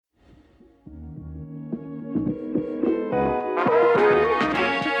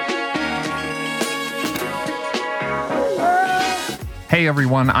Hey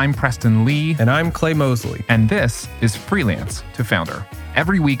everyone, I'm Preston Lee. And I'm Clay Mosley. And this is Freelance to Founder.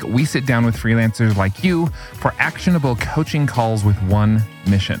 Every week, we sit down with freelancers like you for actionable coaching calls with one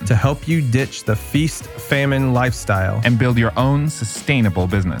mission: to help you ditch the feast-famine lifestyle and build your own sustainable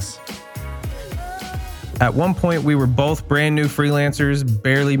business. At one point, we were both brand new freelancers,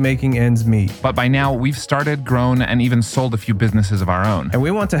 barely making ends meet. But by now, we've started, grown, and even sold a few businesses of our own. And we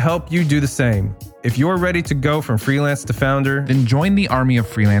want to help you do the same. If you're ready to go from freelance to founder, then join the army of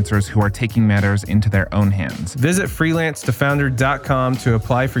freelancers who are taking matters into their own hands. Visit freelancetofounder.com to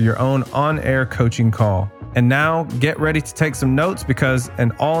apply for your own on-air coaching call. And now, get ready to take some notes because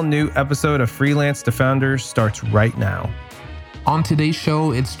an all-new episode of Freelance to Founder starts right now. On today's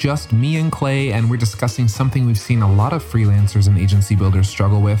show, it's just me and Clay, and we're discussing something we've seen a lot of freelancers and agency builders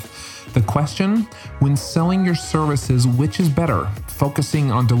struggle with. The question, when selling your services, which is better,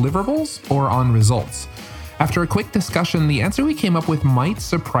 focusing on deliverables or on results? After a quick discussion, the answer we came up with might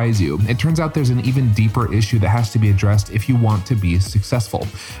surprise you. It turns out there's an even deeper issue that has to be addressed if you want to be successful.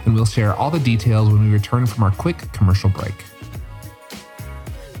 And we'll share all the details when we return from our quick commercial break.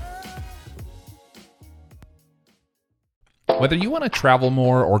 Whether you want to travel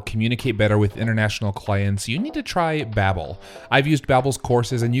more or communicate better with international clients, you need to try Babbel. I've used Babbel's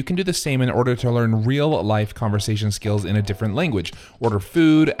courses, and you can do the same in order to learn real-life conversation skills in a different language. Order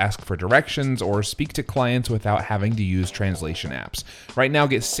food, ask for directions, or speak to clients without having to use translation apps. Right now,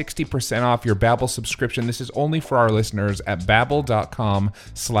 get 60% off your Babbel subscription. This is only for our listeners at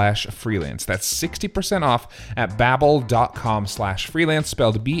babbel.com/freelance. That's 60% off at babbel.com/freelance,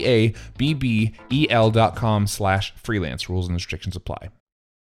 spelled BABBEL.com/freelance. Rules and restrictions apply.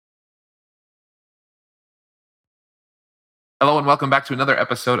 Hello and welcome back to another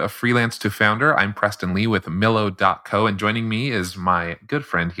episode of Freelance to Founder. I'm Preston Lee with Millo.co, and joining me is my good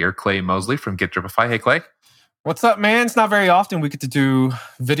friend here, Clay Mosley from GetDripify. Hey, Clay. What's up, man? It's not very often we get to do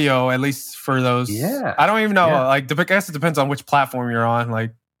video, at least for those. Yeah. I don't even know. Yeah. I guess it depends on which platform you're on.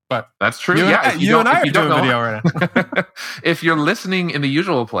 But that's true. You and I are doing video right now. If you're listening in the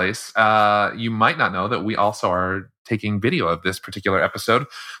usual place, you might not know that we also are taking video of this particular episode.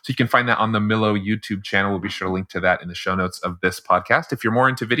 So you can find that on the Millo YouTube channel. We'll be sure to link to that in the show notes of this podcast. If you're more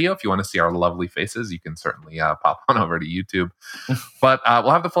into video, if you want to see our lovely faces, you can certainly pop on over to YouTube. But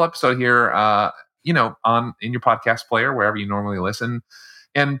we'll have the full episode here, in your podcast player, wherever you normally listen.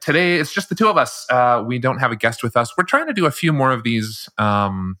 And today it's just the two of us. We don't have a guest with us. We're trying to do a few more of these,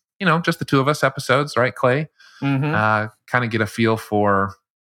 just the two of us episodes, right, Clay? Mm-hmm. Kind of get a feel for.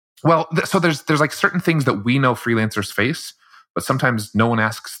 Well, so there's like certain things that we know freelancers face, but sometimes no one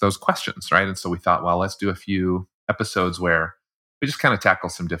asks those questions, right? And so we thought, well, let's do a few episodes where we just kind of tackle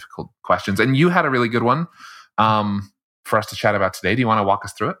some difficult questions. And you had a really good one for us to chat about today. Do you want to walk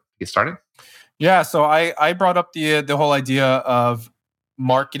us through it? Get started? Yeah. So I brought up the whole idea of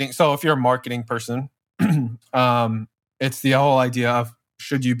marketing. So if you're a marketing person, it's the whole idea of,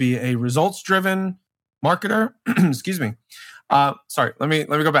 should you be a results-driven marketer? Excuse me. Sorry, let me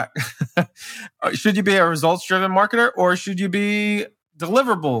go back. Should you be a results-driven marketer, or should you be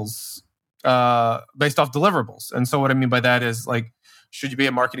deliverables, based off deliverables? And so what I mean by that is, should you be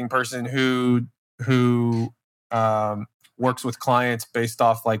a marketing person who works with clients based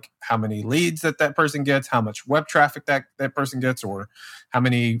off how many leads that person gets, how much web traffic that person gets, or how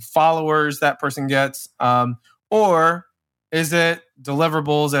many followers that person gets? Or is it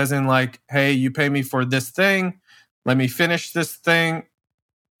deliverables as in hey, you pay me for this thing, let me finish this thing,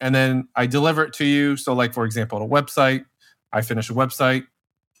 and then I deliver it to you. So for example, a website, I finish a website,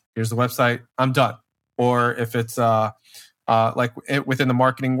 here's the website, I'm done. Or if it's within the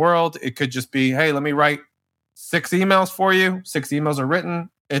marketing world, it could just be, hey, let me write 6 emails for you. 6 emails are written,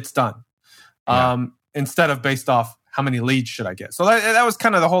 it's done. Yeah. Instead of based off how many leads should I get. So that was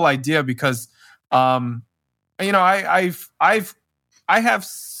kind of the whole idea, because I have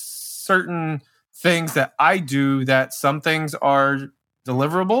certain things that I do that some things are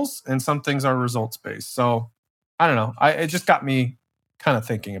deliverables and some things are results based. So I don't know. It just got me kind of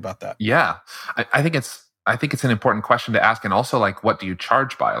thinking about that. Yeah, I think it's an important question to ask, and also what do you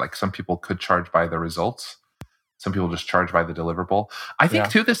charge by? Some people could charge by the results. Some people just charge by the deliverable. I think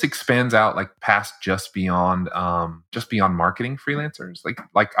too, this expands out past just beyond marketing freelancers.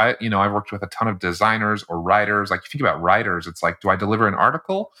 I've worked with a ton of designers or writers. You think about writers, it's do I deliver an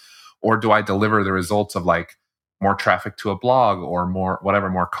article, or do I deliver the results of more traffic to a blog, or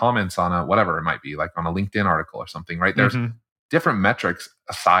more comments on a whatever it might be, on a LinkedIn article or something, right? There's different metrics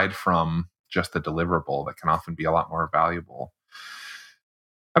aside from just the deliverable that can often be a lot more valuable.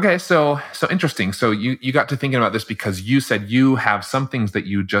 Okay, so interesting. So you got to thinking about this because you said you have some things that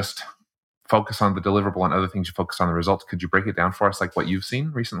you just focus on the deliverable and other things you focus on the results. Could you break it down for us, like what you've seen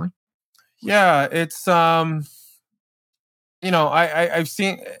recently? Yeah, it's I've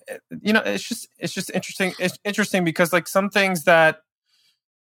seen, it's just interesting. It's interesting because like some things that,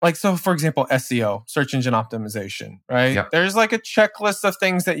 like, so for example, SEO, search engine optimization, right? Yep. There's like a checklist of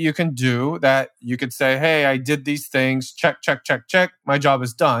things that you can do that you could say, hey, I did these things, check, check, check, check, my job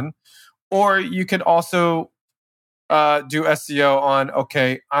is done. Or you could also do SEO on,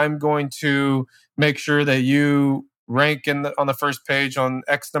 okay, I'm going to make sure that you rank on the first page on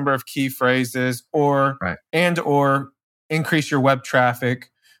X number of key phrases, or increase your web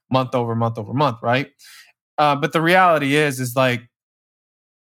traffic month over month over month, right? But the reality is like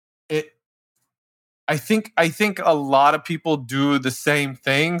it. I think a lot of people do the same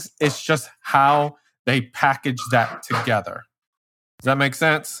things. It's just how they package that together. Does that make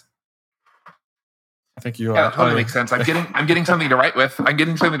sense? I think you are. Yeah, that totally makes sense. I'm getting something to write with. I'm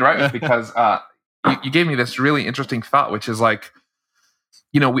getting something to write with because you gave me this really interesting thought, which is like,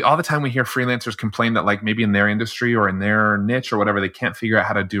 we all the time we hear freelancers complain that like maybe in their industry or in their niche or whatever, they can't figure out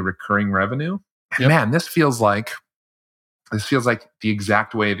how to do recurring revenue. And man, this feels like the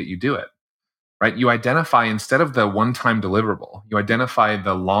exact way that you do it, right? You identify, instead of the one-time deliverable, you identify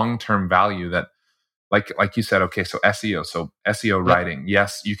the long-term value that, like you said, okay, so SEO writing,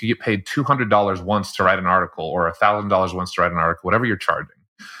 yes, you could get paid $200 once to write an article, or $1,000 once to write an article, whatever you're charging.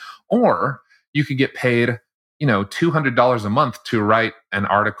 Or you could get paid, $200 a month to write an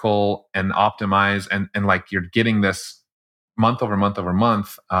article and optimize, and like you're getting this month over month over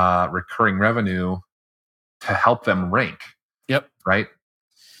month recurring revenue to help them rank. Yep. Right.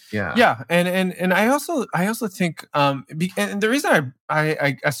 Yeah. Yeah. And I also think, and the reason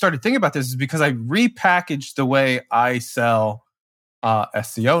I started thinking about this is because I repackaged the way I sell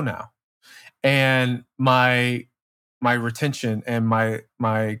SEO now, and my retention and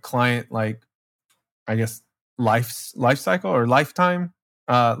my client, like, I guess life cycle or lifetime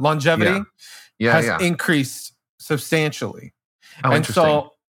longevity has increased substantially. Oh, and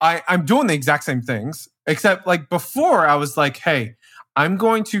so I'm doing the exact same things, except like before I was like, hey, I'm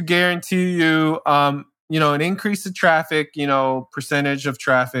going to guarantee you, an increase of traffic, percentage of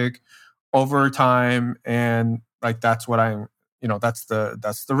traffic over time. And like, that's what that's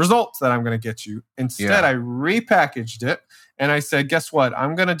the results that I'm going to get you. Instead, I repackaged it and I said, guess what?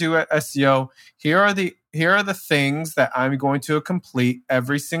 I'm going to do SEO. Here are the things that I'm going to complete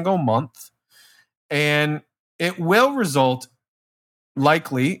every single month. And it will result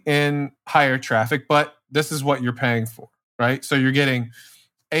likely in higher traffic, but this is what you're paying for. Right, so you're getting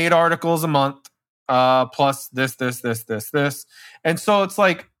 8 articles a month, plus this, and so it's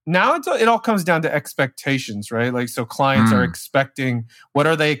like now it all comes down to expectations, right? Like, so clients are expecting. What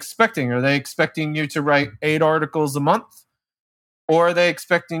are they expecting? Are they expecting you to write 8 articles a month, or are they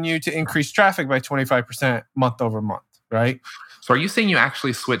expecting you to increase traffic by 25% month over month? Right. So, are you saying you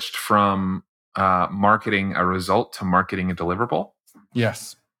actually switched from marketing a result to marketing a deliverable?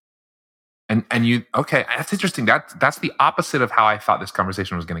 Yes. And you, okay, that's interesting. That's the opposite of how I thought this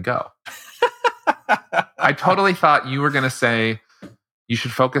conversation was going to go. I totally thought you were going to say you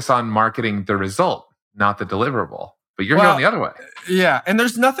should focus on marketing the result, not the deliverable. But you're going the other way. Yeah, and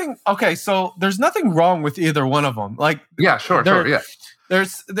there's nothing. Okay, so there's nothing wrong with either one of them. Like, yeah, sure, yeah.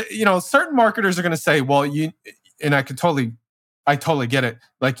 There's, certain marketers are going to say, well, I totally get it.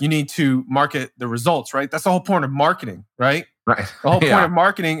 Like, you need to market the results, right? That's the whole point of marketing, right? Right. The whole point of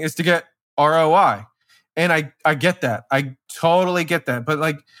marketing is to get ROI. And I get that. I totally get that. But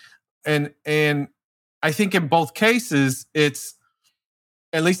like, and I think in both cases, it's,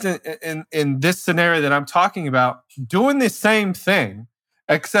 at least in this scenario that I'm talking about, doing the same thing,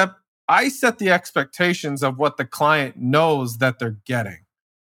 except I set the expectations of what the client knows that they're getting.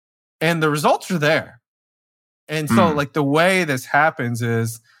 And the results are there. And so like the way this happens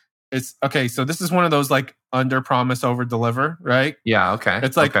is, it's okay. So this is one of those like under promise, over deliver, right? Yeah. Okay.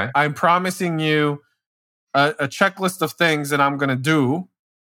 It's like, I'm promising you a checklist of things that I'm going to do.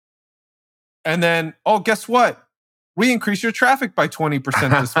 And then, oh, guess what? We increase your traffic by 20%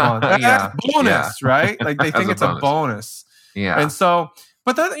 this month. That's bonus, right? Like they think it's a bonus. Yeah. And so,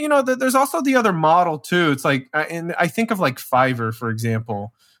 but there's also the other model too. It's like, and I think of like Fiverr, for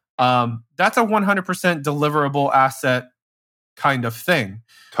example. That's a 100% deliverable asset kind of thing.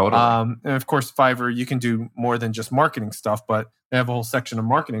 Totally. And of course, Fiverr, you can do more than just marketing stuff, but they have a whole section of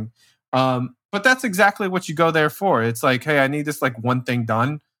marketing. But that's exactly what you go there for. It's like, hey, I need this like one thing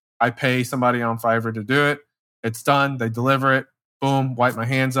done. I pay somebody on Fiverr to do it. It's done. They deliver it. Boom, wipe my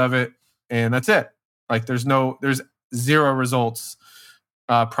hands of it. And that's it. Like there's zero results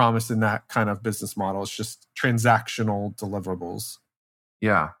promised in that kind of business model. It's just transactional deliverables.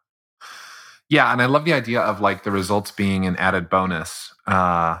 Yeah. Yeah, and I love the idea of like the results being an added bonus,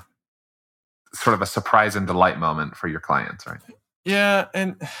 sort of a surprise and delight moment for your clients, right? Yeah,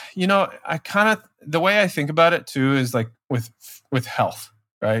 and I kind of, the way I think about it too is like with health,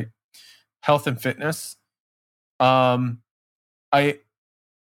 right? Health and fitness. I'm going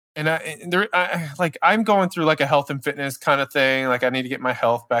through like a health and fitness kind of thing. Like I need to get my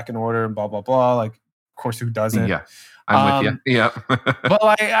health back in order and blah blah blah. Like, of course, who doesn't? Yeah, I'm with you. Yeah. But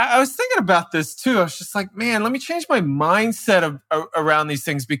like I was thinking about this too. I was just like, man, let me change my mindset around these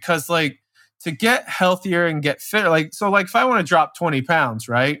things, because like, to get healthier and get fitter, like, so like if I want to drop 20 pounds,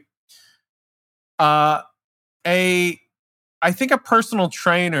 right? I think a personal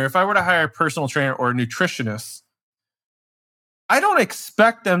trainer, if I were to hire a personal trainer or a nutritionist, I don't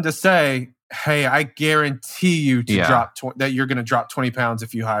expect them to say, hey, I guarantee you to that you're going to drop 20 pounds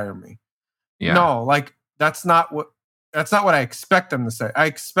if you hire me. Yeah. No, like that's not what I expect them to say. I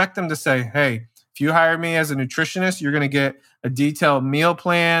expect them to say, hey, if you hire me as a nutritionist, you're going to get a detailed meal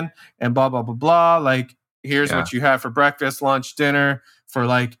plan and blah, blah, blah, blah. Like, here's what you have for breakfast, lunch, dinner for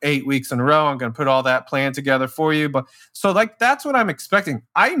like 8 weeks in a row. I'm going to put all that plan together for you. But so like, that's what I'm expecting.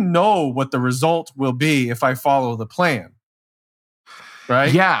 I know what the result will be if I follow the plan.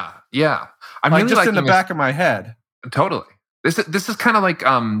 Right? Yeah. Yeah. I'm like, really just in the back of my head. Totally. This is kind of like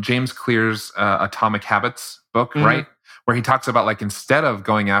James Clear's Atomic Habits book, right? Where he talks about like, instead of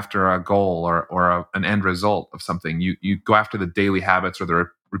going after a goal or an end result of something, you go after the daily habits or the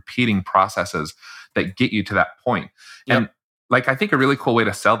repeating processes that get you to that point. Yep. And like, I think a really cool way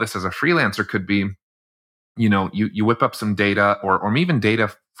to sell this as a freelancer could be, you whip up some data or even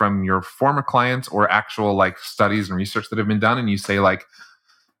data from your former clients or actual like studies and research that have been done. And you say like,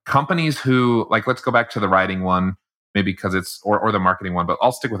 companies who, like, let's go back to the writing one, maybe because it's, or the marketing one, but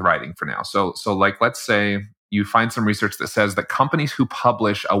I'll stick with writing for now. So like, let's say you find some research that says that companies who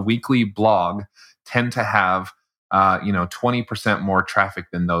publish a weekly blog tend to have, 20% more traffic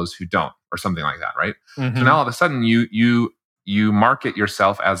than those who don't, or something like that, right? Mm-hmm. So now all of a sudden you market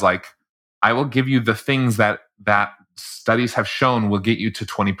yourself as like, I will give you the things that studies have shown will get you to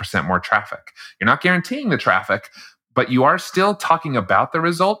 20% more traffic. You're not guaranteeing the traffic, but you are still talking about the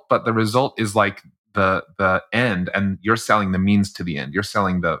result, but the result is like the end, and you're selling the means to the end. You're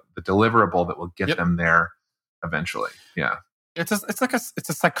selling the deliverable that will get them there eventually. Yeah. It's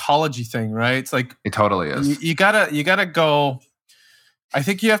a psychology thing, right? It's like, it totally is. You gotta go. I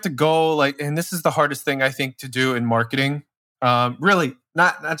think you have to go like, and this is the hardest thing I think to do in marketing. Really,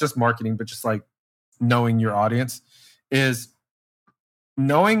 not just marketing, but just like knowing your audience, is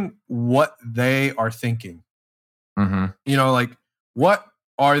knowing what they are thinking. Mm-hmm. Like, what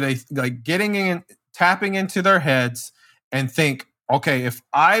are they like, getting in, tapping into their heads and think, okay, if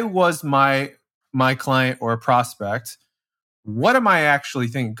I was my client or a prospect, what am I actually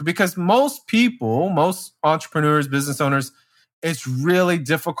thinking? Because most people, most entrepreneurs, business owners, it's really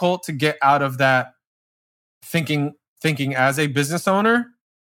difficult to get out of that thinking as a business owner,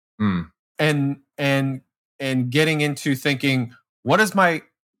 and getting into thinking, what does my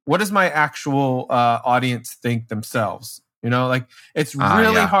actual audience think themselves? Like, it's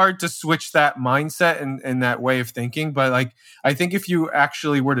really hard to switch that mindset and that way of thinking. But like, I think if you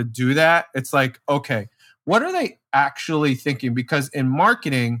actually were to do that, it's like, okay, what are they actually thinking? Because in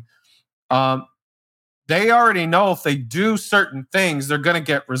marketing, they already know if they do certain things, they're going to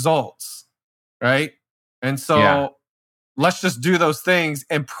get results, right? And so let's just do those things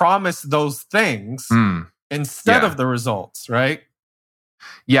and promise those things instead of the results, right?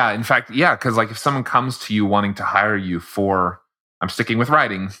 Yeah, in fact, because like if someone comes to you wanting to hire you for, I'm sticking with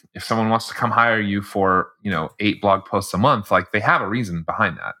writing, if someone wants to come hire you for, 8 blog posts a month, like they have a reason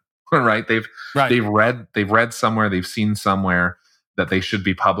behind that, right? They've read somewhere, they've seen somewhere that they should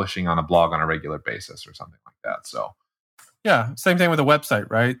be publishing on a blog on a regular basis or something like that. So yeah, same thing with a website,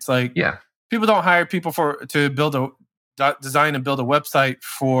 right? It's like, people don't hire people to design and build a website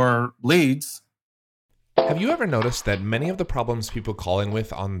for leads. Have you ever noticed that many of the problems people call in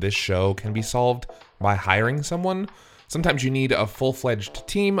with on this show can be solved by hiring someone? Sometimes you need a full-fledged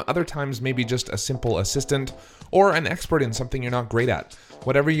team, other times maybe just a simple assistant, or an expert in something you're not great at.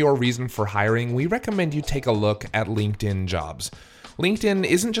 Whatever your reason for hiring, we recommend you take a look at LinkedIn Jobs. LinkedIn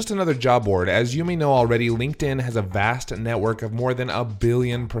isn't just another job board. As you may know already, LinkedIn has a vast network of more than 1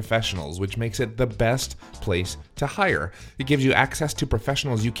 billion professionals, which makes it the best place to hire. It gives you access to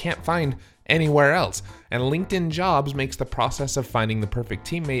professionals you can't find anywhere else. And LinkedIn Jobs makes the process of finding the perfect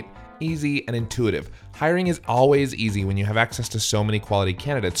teammate easy and intuitive. Hiring is always easy when you have access to so many quality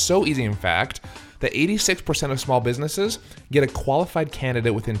candidates. So easy, in fact, that 86% of small businesses get a qualified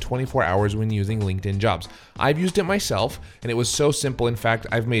candidate within 24 hours when using LinkedIn Jobs. I've used it myself, and it was so simple. In fact,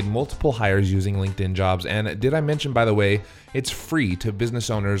 I've made multiple hires using LinkedIn Jobs. And did I mention, by the way, it's free to business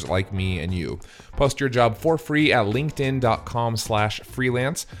owners like me and you. Post your job for free at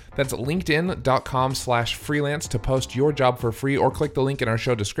linkedin.com/freelance. That's linkedin.com/freelance to post your job for free, or click the link in our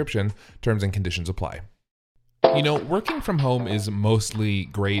show description. Terms and conditions apply. You know, working from home is mostly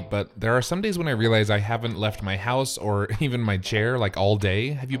great, but there are some days when I realize I haven't left my house or even my chair like all day.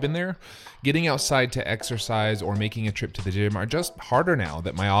 Have you been there? Getting outside to exercise or making a trip to the gym are just harder now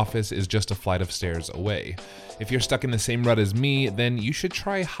that my office is just a flight of stairs away. If you're stuck in the same rut as me, then you should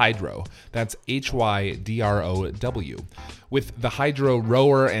try Hydrow. That's HYDROW. With the Hydrow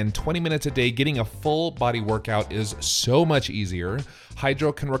rower and 20 minutes a day, getting a full body workout is so much easier.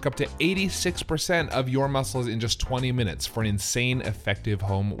 Hydrow can work up to 86% of your muscles in just 20 minutes for an insane effective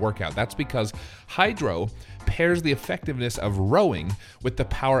home workout. That's because Hydrow pairs the effectiveness of rowing with the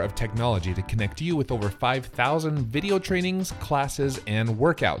power of technology to connect you with over 5,000 video trainings, classes, and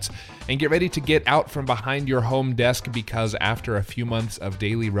workouts. And get ready to get out from behind your home desk, because after a few months of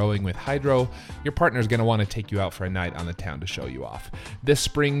daily rowing with Hydrow, your partner's going to want to take you out for a night on the town to show you off. This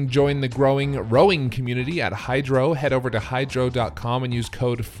spring, join the growing rowing community at Hydrow. Head over to hydrow.com and use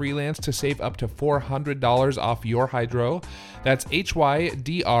code FREELANCE to save up to $400 off your Hydrow. That's HYDROW.com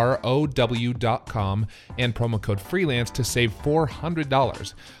and promo code FREELANCE to save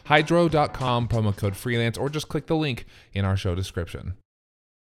 $400. Hydrow.com, promo code FREELANCE, or just click the link in our show description.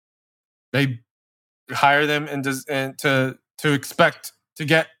 They hire them and to expect to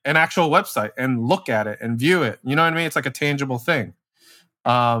get an actual website and look at it and view it. You know what I mean? It's like a tangible thing.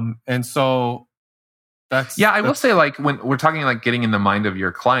 And so I will say, like, when we're talking like getting in the mind of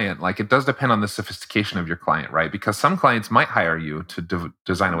your client, like, it does depend on the sophistication of your client, right? Because some clients might hire you to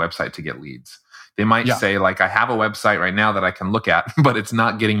design a website to get leads. They might say, like, I have a website right now that I can look at, but it's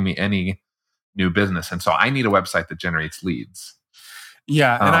not getting me any new business. And so I need a website that generates leads.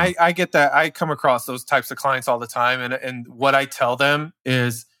 Yeah. And I get that. I come across those types of clients all the time. And what I tell them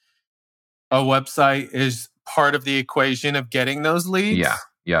is a website is part of the equation of getting those leads. Yeah.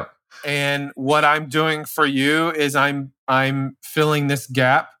 Yep. And what I'm doing for you is I'm filling this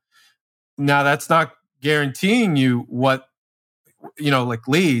gap. Now, that's not guaranteeing you what, like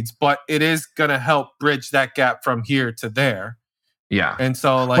leads, but it is going to help bridge that gap from here to there. Yeah. And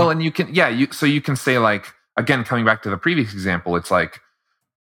so, like, well, and you can, so you can say, like, again, coming back to the previous example, it's like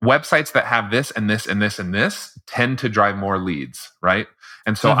websites that have this and this and this and this tend to drive more leads, right?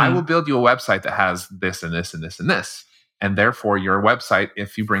 And so I will build you a website that has this and this and this and this. And therefore, your website,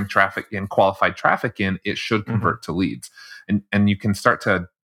 if you bring traffic in, qualified traffic in, it should convert to leads. And you can start to,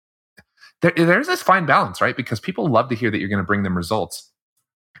 there's this fine balance, right? Because people love to hear that you're going to bring them results.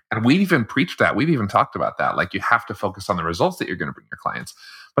 And we've even preached that. We've even talked about that. Like, you have to focus on the results that you're going to bring your clients.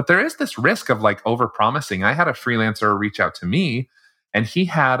 But there is this risk of, like, over-promising. I had a freelancer reach out to me, and he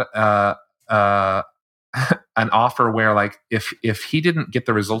had an offer where, like, if he didn't get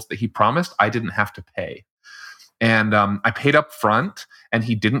the results that he promised, I didn't have to pay. And I paid up front, and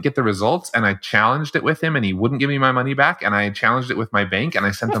he didn't get the results, and I challenged it with him, and he wouldn't give me my money back, and I challenged it with my bank, and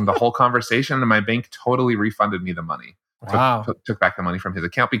I sent them the whole conversation, and my bank totally refunded me the money. Wow. Took back the money from his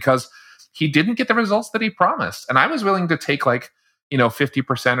account because he didn't get the results that he promised. And I was willing to take, like,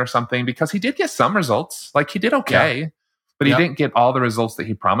 50% or something, because he did get some results. Like, he did okay, but he didn't get all the results that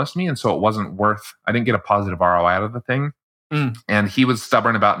he promised me. And so it wasn't I didn't get a positive ROI out of the thing. And he was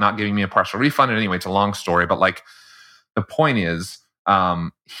stubborn about not giving me a partial refund. And anyway, it's a long story, but, like, the point is,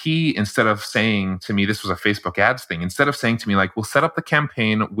 he, instead of saying to me, this was a Facebook ads thing, instead of saying to me, like, we'll set up the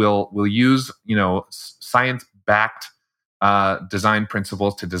campaign, we'll use, science-backed design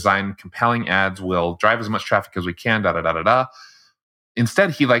principles to design compelling ads, we'll drive as much traffic as we can,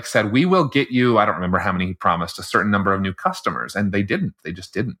 Instead, he, like, said, we will get you, I don't remember how many he promised, a certain number of new customers. And they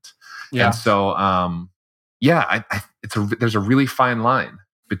just didn't. Yeah. And so, there's a really fine line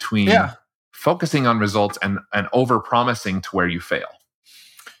between focusing on results and over-promising to where you fail.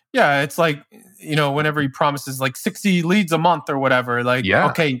 Yeah, it's like, whenever he promises, like, 60 leads a month or whatever, like,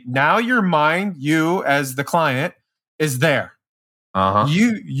 okay, now your mind, you as the client, is there.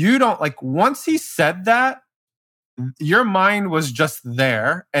 You don't, like, once he said that, your mind was just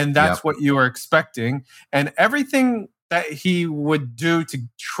there, and that's what you were expecting. And everything that he would do to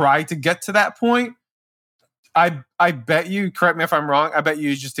try to get to that point, I bet you, correct me if I'm wrong, I bet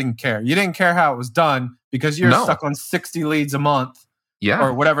you just didn't care. You didn't care how it was done because you're stuck on 60 leads a month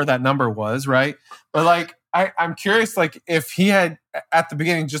or whatever that number was, right? But, like, I'm curious, like, if he had, at the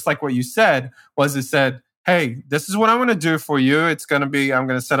beginning, just like what you said, said, hey, this is what I'm going to do for you. It's going to be, I'm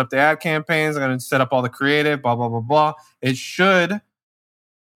going to set up the ad campaigns. I'm going to set up all the creative, blah, blah, blah, blah. It should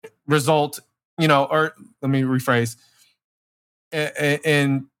result, or let me rephrase.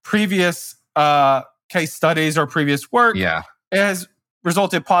 In previous case studies or previous work, it has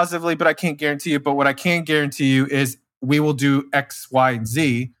resulted positively, but I can't guarantee it. But what I can guarantee you is we will do X, Y, and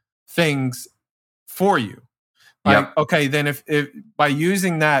Z things for you. Like, okay, then if by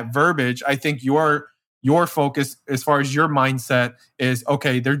using that verbiage, I think your focus as far as your mindset is,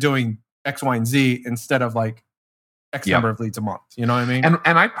 okay, they're doing X, Y, and Z instead of like X number of leads a month. You know what I mean? And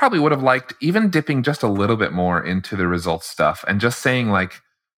I probably would have liked even dipping just a little bit more into the results stuff and just saying like,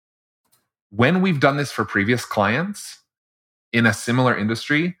 when we've done this for previous clients in a similar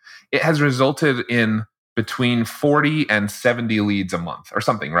industry, it has resulted in between 40 and 70 leads a month or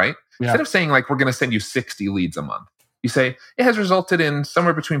something, right? Yeah. Instead of saying like, we're going to send you 60 leads a month, you say it has resulted in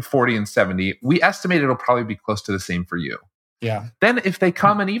somewhere between 40 and 70. We estimate it'll probably be close to the same for you. Yeah. Then if they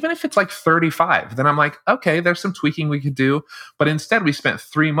come and even if it's like 35, then I'm like, okay, there's some tweaking we could do. But instead we spent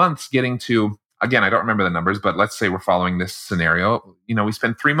 3 months getting to, again, I don't remember the numbers, but let's say we're following this scenario. We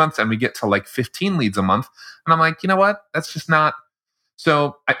spend 3 months and we get to like 15 leads a month. And I'm like, you know what? That's just not.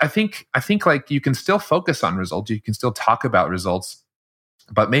 So I think like you can still focus on results. You can still talk about results,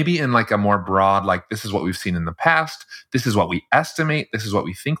 but maybe in like a more broad, like this is what we've seen in the past. This is what we estimate. This is what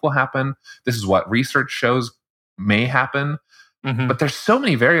we think will happen. This is what research shows may happen. Mm-hmm. But there's so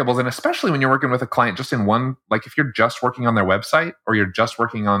many variables. And especially when you're working with a client just in one, like if you're just working on their website or you're just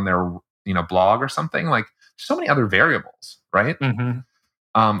working on their, blog or something, like so many other variables, right?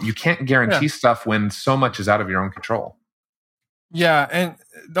 Mm-hmm. You can't guarantee stuff when so much is out of your own control. Yeah. And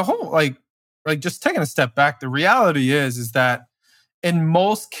the whole, like just taking a step back, the reality is that in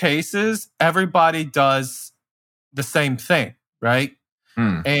most cases, everybody does the same thing, right?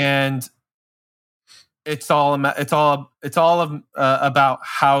 And it's all about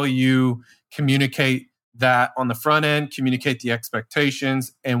how you communicate that on the front end, communicate the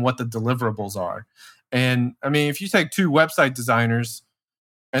expectations and what the deliverables are. And I mean, if you take two website designers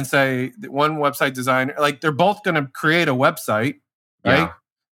and say that one website designer, like they're both going to create a website, right?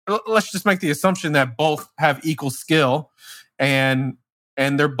 Yeah. Let's just make the assumption that both have equal skill and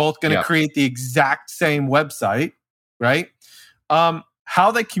they're both going to create the exact same website, right?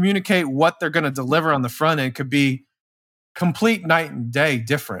 How they communicate what they're going to deliver on the front end could be complete night and day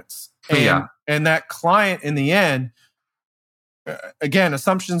difference. And that client in the end, again,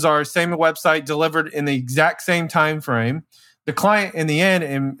 assumptions are same website delivered in the exact same time frame. The client in the end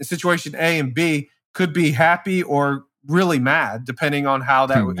in situation A and B could be happy or really mad depending on how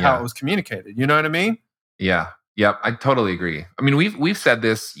it was communicated. You know what I mean? Yeah. Yep, I totally agree. I mean, we've said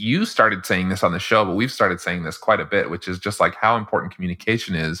this. You started saying this on the show, but we've started saying this quite a bit, which is just like how important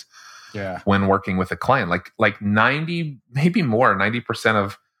communication is when working with a client. Like 90, maybe more, 90%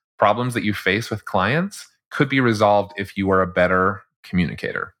 of problems that you face with clients could be resolved if you were a better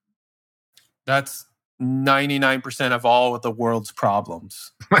communicator. That's 99% of all of the world's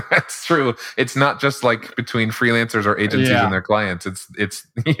problems. That's true. It's not just like between freelancers or agencies and their clients. It's that's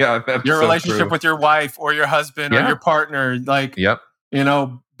your relationship true. with your wife or your husband or your partner, like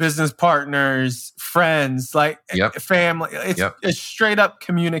business partners, friends, like family. It's straight up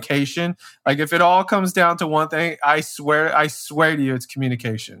communication. Like if it all comes down to one thing, I swear to you, it's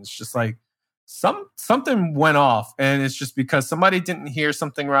communication. It's just like something went off, and it's just because somebody didn't hear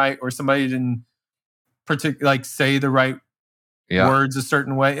something right or somebody didn't say the right words a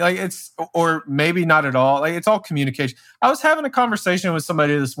certain way. Like it's, or maybe not at all. Like it's all communication. I was having a conversation with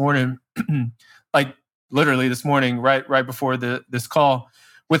somebody this morning, like literally this morning, right before this call,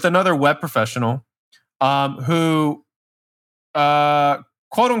 with another web professional, who, quote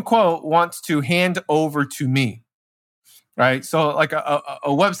unquote, wants to hand over to me. Right. So like a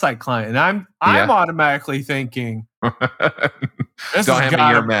website client, and I'm automatically thinking, this don't hand me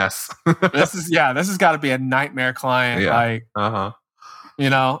your mess. this has got to be a nightmare client. Yeah. Like,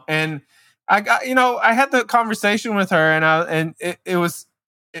 and I got, I had the conversation with her, and it was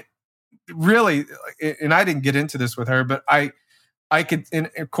really, and I didn't get into this with her, but I could, and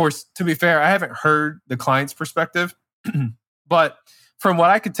of course, to be fair, I haven't heard the client's perspective, but from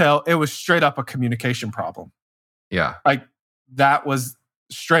what I could tell, it was straight up a communication problem. Yeah. Like that was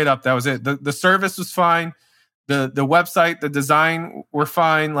straight up. That was it. The service was fine. The website, the design were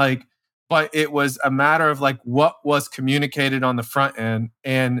fine. Like, but it was a matter of like what was communicated on the front end,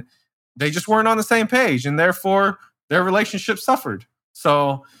 and they just weren't on the same page, and therefore their relationship suffered.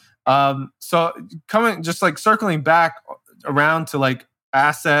 So just like circling back around to like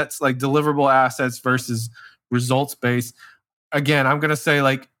assets, like deliverable assets versus results based. Again, I'm going to say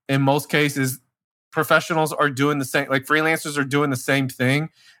like in most cases, professionals are doing the same, like freelancers are doing the same thing.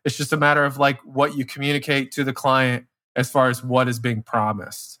 It's just a matter of like what you communicate to the client as far as what is being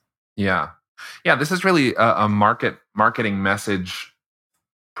promised. Yeah. This is really a marketing message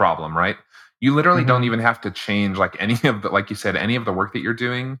problem, right? You literally don't even have to change like any of the, like you said, any of the work that you're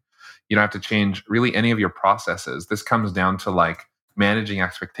doing. You don't have to change really any of your processes. This comes down to like managing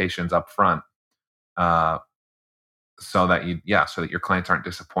expectations up front, so that your clients aren't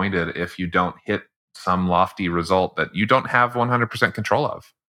disappointed if you don't hit some lofty result that you don't have 100% control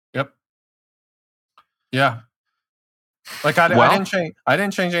of. Yep. Yeah. Like I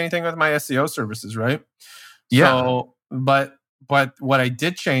didn't change anything with my SEO services, right? Yeah. So, but what I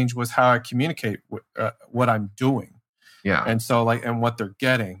did change was how I communicate what I'm doing. Yeah. And so and what they're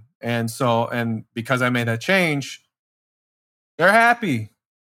getting. And because I made that change, they're happy.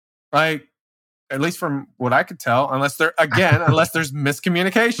 Like, at least from what I could tell, unless there's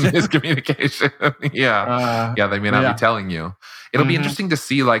miscommunication. Miscommunication. Yeah. They may not be telling you. It'll be interesting to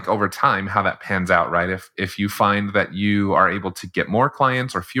see like over time how that pans out, right? If you find that you are able to get more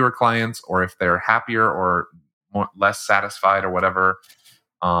clients or fewer clients, or if they're happier or less satisfied or whatever.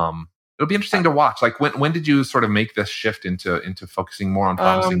 It'll be interesting to watch. Like when did you sort of make this shift into focusing more on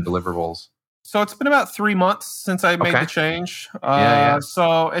promising deliverables? So it's been about 3 months since I made the change.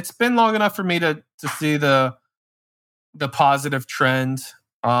 So it's been long enough for me to see the positive trend.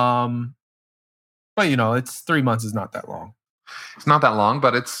 But it's 3 months is not that long. It's not that long,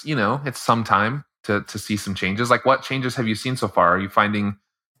 but it's some time to see some changes. Like what changes have you seen so far? Are you finding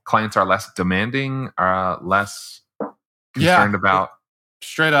clients are less demanding, less concerned about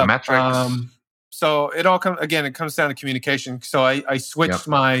straight up the metrics? So it all comes down to communication. So I switched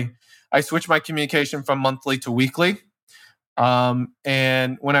my communication from monthly to weekly.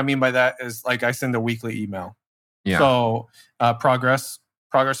 And what I mean by that is like I send a weekly email. Yeah. So progress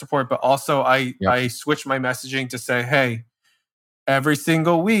report, but also I switch my messaging to say, hey, every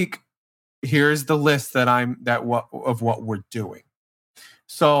single week, here's the list of what we're doing.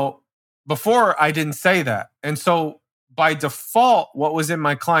 So before I didn't say that. And so by default, what was in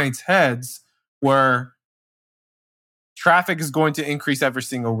my clients' heads were traffic is going to increase every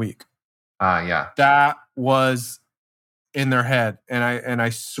single week. That was in their head. And I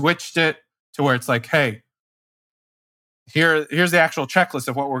switched it to where it's like, hey, here's the actual checklist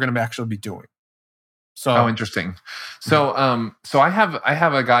of what we're going to actually be doing. So interesting. So I have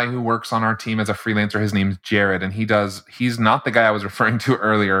a guy who works on our team as a freelancer. His name's Jared, and he's not the guy I was referring to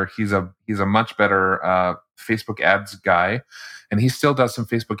earlier. He's a much better Facebook ads guy, and he still does some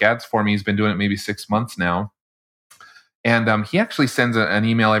Facebook ads for me. He's been doing it maybe 6 months now. And he actually sends an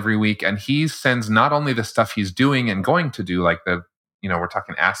email every week, and he sends not only the stuff he's doing and going to do, like we're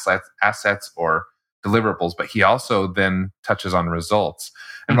talking assets or deliverables, but he also then touches on results.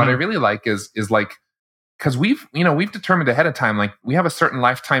 And what I really like is like, because we've determined ahead of time, like we have a certain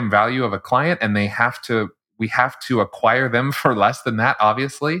lifetime value of a client, and we have to acquire them for less than that,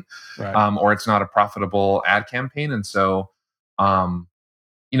 obviously, right. Or it's not a profitable ad campaign. And so,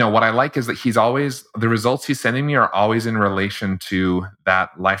 what I like is that the results he's sending me are always in relation to that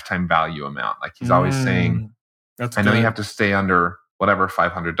lifetime value amount. Like he's always saying, I know you have to stay under whatever,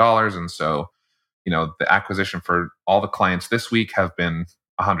 $500. And so, the acquisition for all the clients this week have been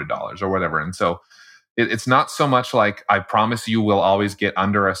 $100 or whatever. And so it's not so much like, I promise you will always get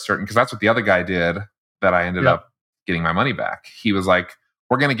under a certain, because that's what the other guy did that I ended up getting my money back. He was like,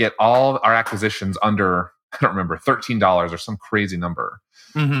 we're going to get all our acquisitions under, I don't remember, $13 or some crazy number.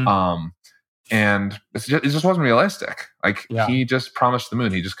 And it just wasn't realistic. Like he just promised the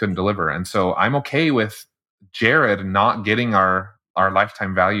moon. He just couldn't deliver. And so I'm okay with Jared not getting our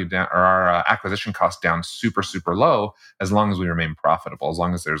lifetime value down, or our acquisition cost down super, super low, as long as we remain profitable, as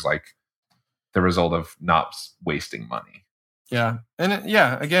long as there's like the result of not wasting money. Yeah. And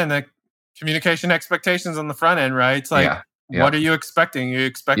again, that communication expectations on the front end, right? It's like, what are you expecting? You're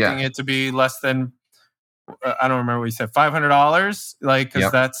expecting it to be less than, I don't remember what you said, $500, like,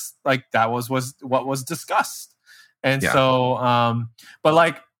 because that's like, that was what was discussed. And so, but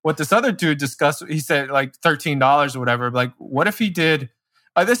like what this other dude discussed, he said like $13 or whatever. Like, what if he did,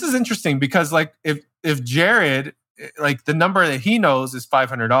 this is interesting because like, if Jared, like the number that he knows is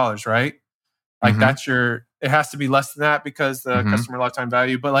 $500, right? Like it has to be less than that because the customer lifetime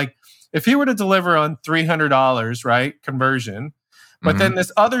value. But like, if he were to deliver on $300, right, conversion, but then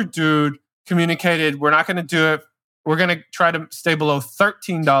this other dude communicated, we're not going to do it. We're going to try to stay below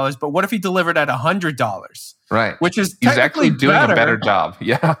 $13. But what if he delivered at $100? Right. Which is he's actually doing a better job.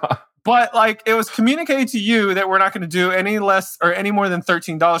 Yeah. But like it was communicated to you that we're not going to do any less or any more than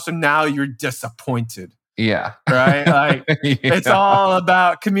 $13. So now you're disappointed. Yeah. Right? Like it's all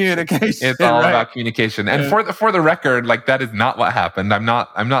about communication. It's all about communication. And for the record, like that is not what happened. I'm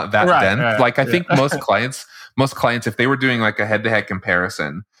not that dense. Right, like I think most clients, if they were doing like a head-to-head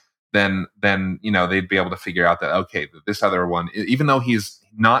comparison, then they'd be able to figure out that, okay, this other one, even though he's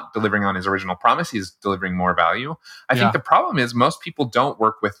not delivering on his original promise, he's delivering more value. I think the problem is most people don't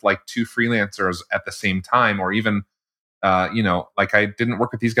work with like two freelancers at the same time, or even like I didn't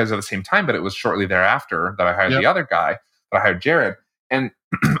work with these guys at the same time, but it was shortly thereafter that I hired the other guy, that I hired Jared. And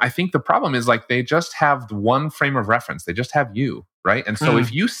I think the problem is like they just have one frame of reference. They just have you, right? And so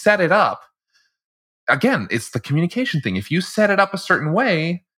if you set it up, again, it's the communication thing. If you set it up a certain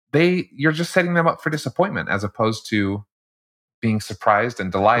way, you're just setting them up for disappointment, as opposed to being surprised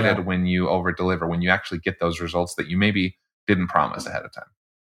and delighted when you over deliver, when you actually get those results that you maybe didn't promise ahead of time.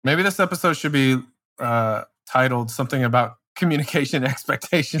 Maybe this episode should be titled something about communication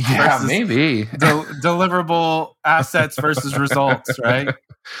expectations. Yeah, maybe deliverable assets versus results, right?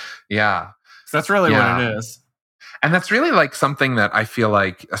 Yeah, so that's really what it is. And that's really like something that I feel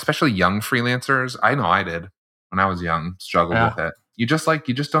like, especially young freelancers, I know I did when I was young, struggled with it. You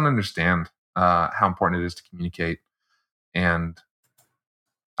just don't understand how important it is to communicate. And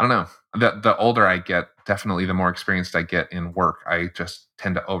I don't know, the older I get, definitely the more experienced I get in work, I just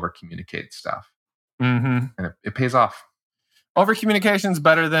tend to over communicate stuff. And it pays off. Over communication is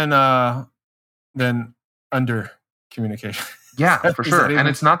better than under communication. Yeah, for sure. And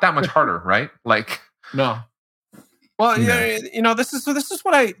it's not that much harder, right? Like, no. Well, this is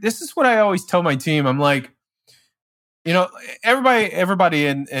what I always tell my team. I'm like, everybody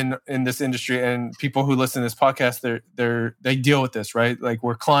in this industry and people who listen to this podcast, they deal with this, right? Like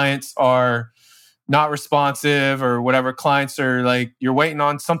where clients are not responsive or whatever. Clients are like, you're waiting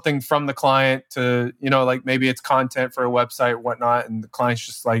on something from the client to, like maybe it's content for a website or whatnot. And the client's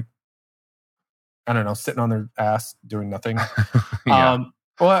just like, I don't know, sitting on their ass doing nothing.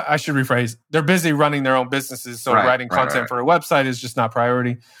 Well, I should rephrase. They're busy running their own businesses. So writing content for a website is just not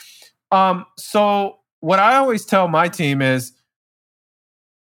priority. So what I always tell my team is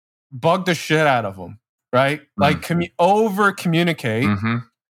bug the shit out of them, right? Like over communicate,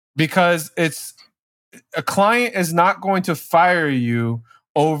 because a client is not going to fire you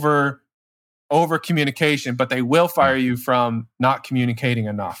over communication, but they will fire you from not communicating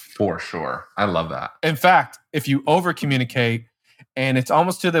enough. For sure. I love that. In fact, if you over communicate and it's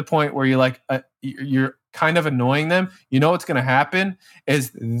almost to the point where you're like, you're kind of annoying them, what's going to happen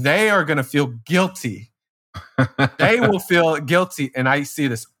is they are going to feel guilty. They will feel guilty. And I see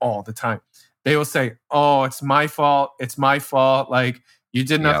this all the time. They will say, oh, it's my fault. It's my fault. Like you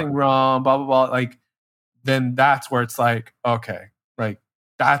did nothing wrong, blah, blah, blah. Like, then that's where it's like, okay, like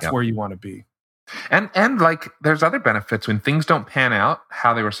that's where you want to be. And like there's other benefits when things don't pan out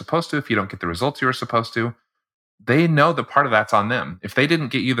how they were supposed to. If you don't get the results you were supposed to, they know that part of that's on them. If they didn't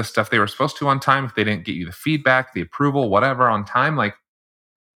get you the stuff they were supposed to on time, if they didn't get you the feedback, the approval, whatever on time, like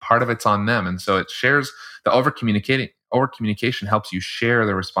part of it's on them. And so it shares the over communication helps you share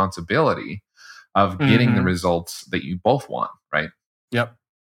the responsibility of getting the results that you both want, right? Yep.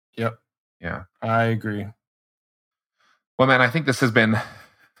 Yeah. I agree. Well, man, I think this has been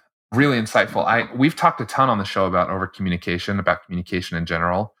really insightful. We've talked a ton on the show about over communication, about communication in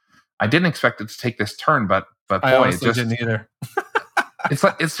general. I didn't expect it to take this turn, but boy, I honestly didn't either.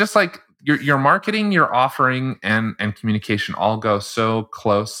 it's just like your marketing, your offering, and communication all go so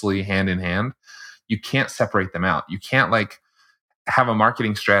closely hand in hand. You can't separate them out. You can't like have a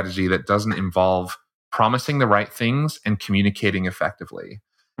marketing strategy that doesn't involve promising the right things and communicating effectively.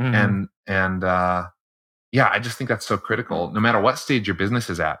 And I just think that's so critical. No matter what stage your business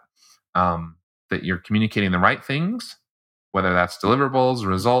is at, that you're communicating the right things, whether that's deliverables,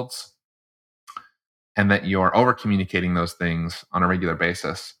 results, and that you're over communicating those things on a regular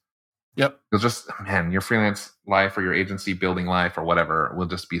basis. Yep. You'll just, your freelance life or your agency building life or whatever will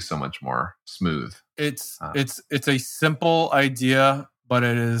just be so much more smooth. It's a simple idea, but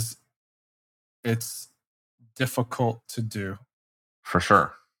it's difficult to do. For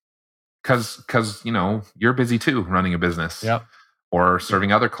sure. Because you're busy too running a business. Yep. Or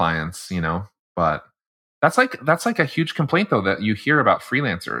serving other clients, but that's like a huge complaint though that you hear about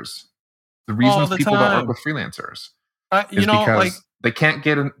freelancers. The reasons people don't work with freelancers is because they can't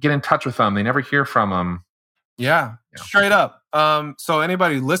get in touch with them. They never hear from them. Yeah. Straight up. So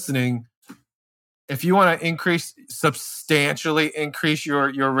anybody listening, if you want to substantially increase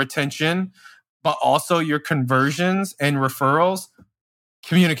your retention, but also your conversions and referrals,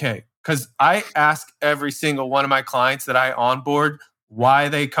 communicate. Because I ask every single one of my clients that I onboard why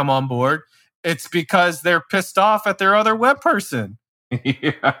they come on board. It's because they're pissed off at their other web person.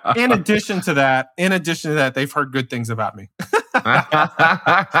 Yeah. In addition to that, they've heard good things about me.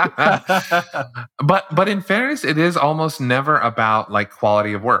 But in fairness, it is almost never about like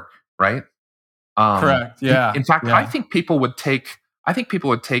quality of work, right? Correct. Yeah. In fact, yeah. I think people would take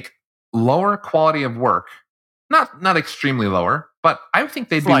lower quality of work, not extremely lower, but I think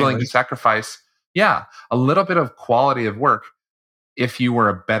they'd be willing to sacrifice, a little bit of quality of work if you were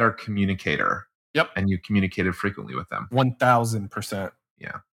a better communicator. Yep. And you communicated frequently with them. 1000%.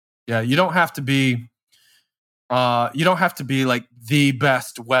 Yeah. Yeah. You don't have to be like the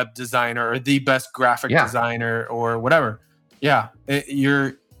best web designer or the best graphic designer or whatever. Yeah.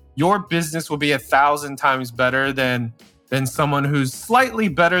 Your business will be 1,000 times better than someone who's slightly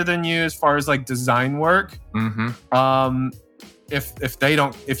better than you as far as like design work. Mm-hmm.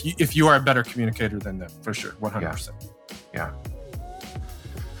 If you are a better communicator than them, for sure. 100%. Yeah.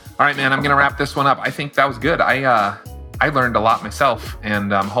 All right, man, I'm going to wrap this one up. I think that was good. I learned a lot myself,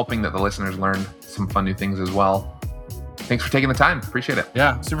 and I'm hoping that the listeners learned some fun new things as well. Thanks for taking the time. Appreciate it.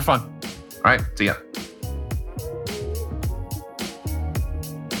 Yeah, super fun. All right, see ya.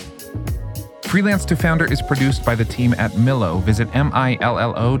 Freelance to Founder is produced by the team at Millo. Visit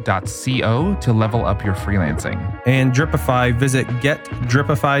millo.co to level up your freelancing. And Dripify, visit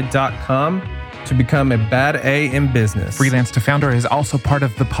getdripify.com to become a bad A in business. Freelance to Founder is also part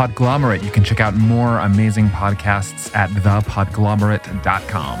of The Podglomerate. You can check out more amazing podcasts at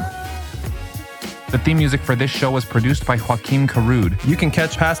thepodglomerate.com. The theme music for this show was produced by Joaquim Karud. You can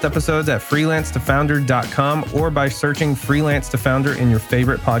catch past episodes at freelancetofounder.com or by searching Freelance to Founder in your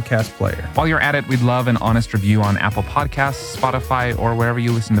favorite podcast player. While you're at it, we'd love an honest review on Apple Podcasts, Spotify, or wherever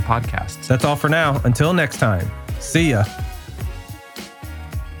you listen to podcasts. That's all for now. Until next time. See ya.